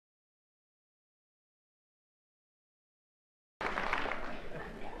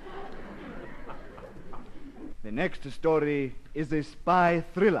The next story is a spy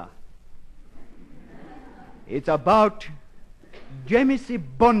thriller. It's about Jemsi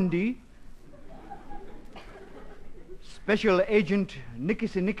Bondi, Special Agent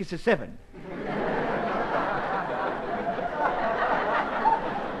nikkis 7.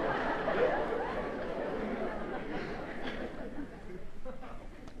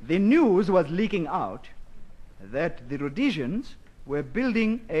 The news was leaking out that the Rhodesians were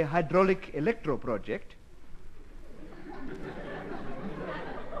building a hydraulic electro project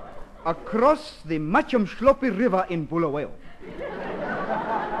across the Machumshlopi River in Bulawayo.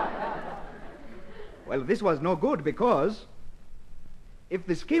 Well, this was no good because if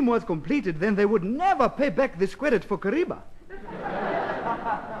the scheme was completed, then they would never pay back the squaret for Kariba.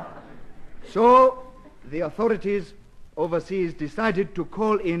 So the authorities overseas decided to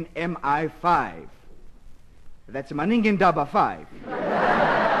call in MI5. That's Maningindaba 5.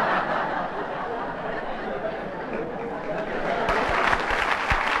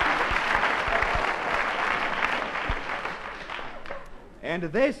 And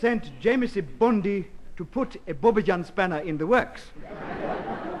they sent Jemsi Bondi to put a Bobijan spanner in the works.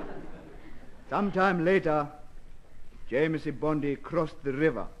 Sometime later, Jemsi Bondi crossed the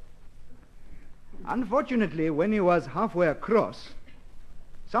river. Unfortunately, when he was halfway across,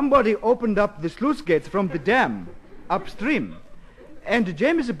 somebody opened up the sluice gates from the dam upstream, and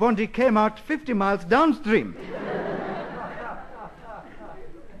Jemsi Bondi came out 50 miles downstream.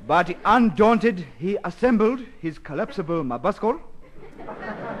 But undaunted, he assembled his collapsible mabaskol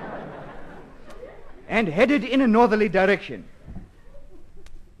and headed in a northerly direction.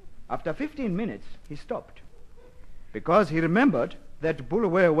 After 15 minutes, he stopped because he remembered that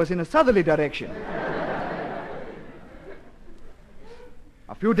Bulawayo was in a southerly direction.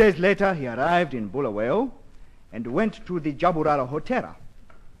 A few days later, he arrived in Bulawayo and went to the Jaburara Hotel,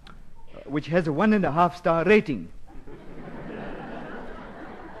 which has a 1.5-star rating.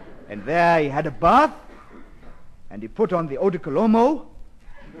 And there he had a bath, and he put on the eau de cologne,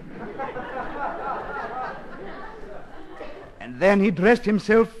 and then he dressed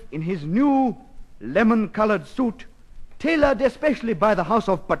himself in his new lemon-colored suit, tailored especially by the House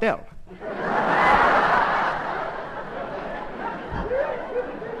of Patel.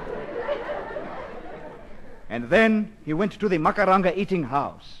 And then he went to the Makaranga eating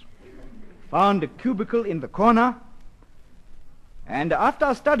house, found a cubicle in the corner, and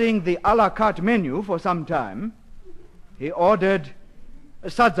after studying the a la carte menu for some time, he ordered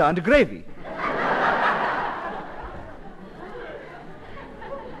sadza and gravy.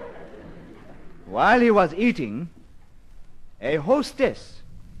 While he was eating, a hostess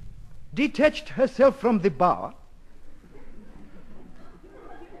detached herself from the bar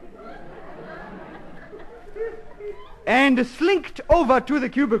and slinked over to the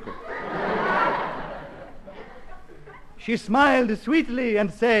cubicle. She smiled sweetly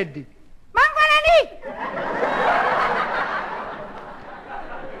and said, "Mangwanani!"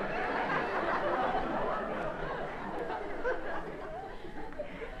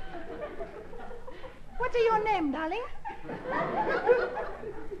 What is your name, darling?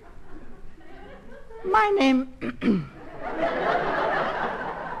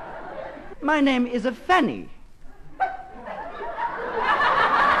 My name is Fanny.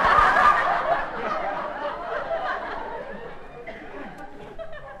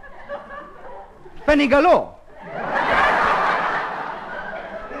 Fanny Galore.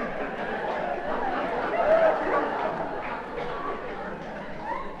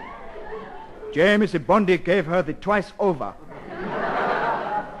 Jemsi Bondi gave her the twice over.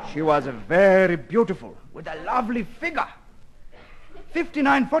 She was very beautiful, with a lovely figure.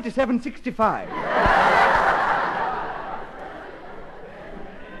 59, 47, 65.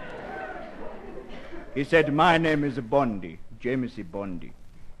 He said, "My name is Bondi, Jemsi Bondi."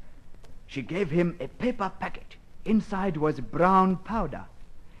 She gave him a paper packet. Inside was brown powder.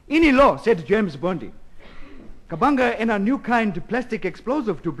 "Ini law," said James Bondi. "Kabanga in a new kind plastic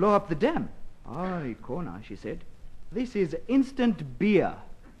explosive to blow up the dam." "Ah, Ikona," she said. "This is instant beer.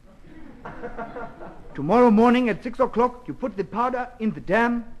 Tomorrow morning at 6 o'clock, you put the powder in the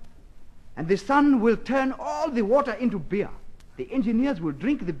dam, and the sun will turn all the water into beer. The engineers will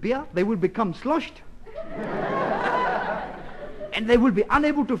drink the beer, they will become sloshed, and they will be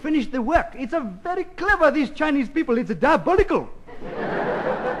unable to finish the work. It's a very clever, these Chinese people. It's diabolical.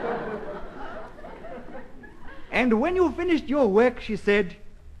 And when you finished your work," she said,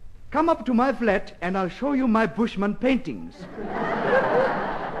 "come up to my flat and I'll show you my Bushman paintings."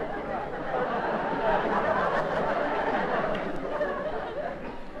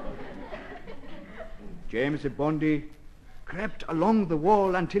 Jemsi Bondi crept along the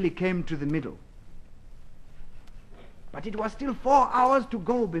wall until he came to the middle. But it was still 4 hours to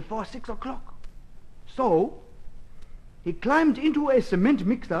go before 6 o'clock. So he climbed into a cement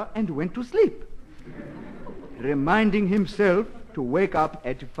mixer and went to sleep, reminding himself to wake up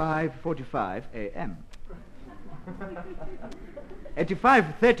at 5:45 a.m. At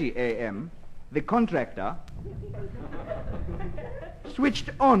 5:30 a.m., the contractor switched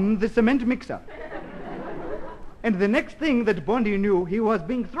on the cement mixer. And the next thing that Bondi knew, he was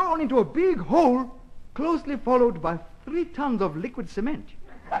being thrown into a big hole, closely followed by 3 tons of liquid cement.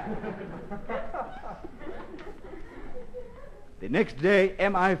 The next day,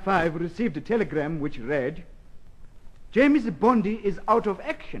 MI5 received a telegram which read, "Jemsi Bondi is out of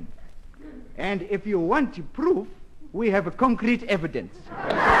action. And if you want proof, we have concrete evidence."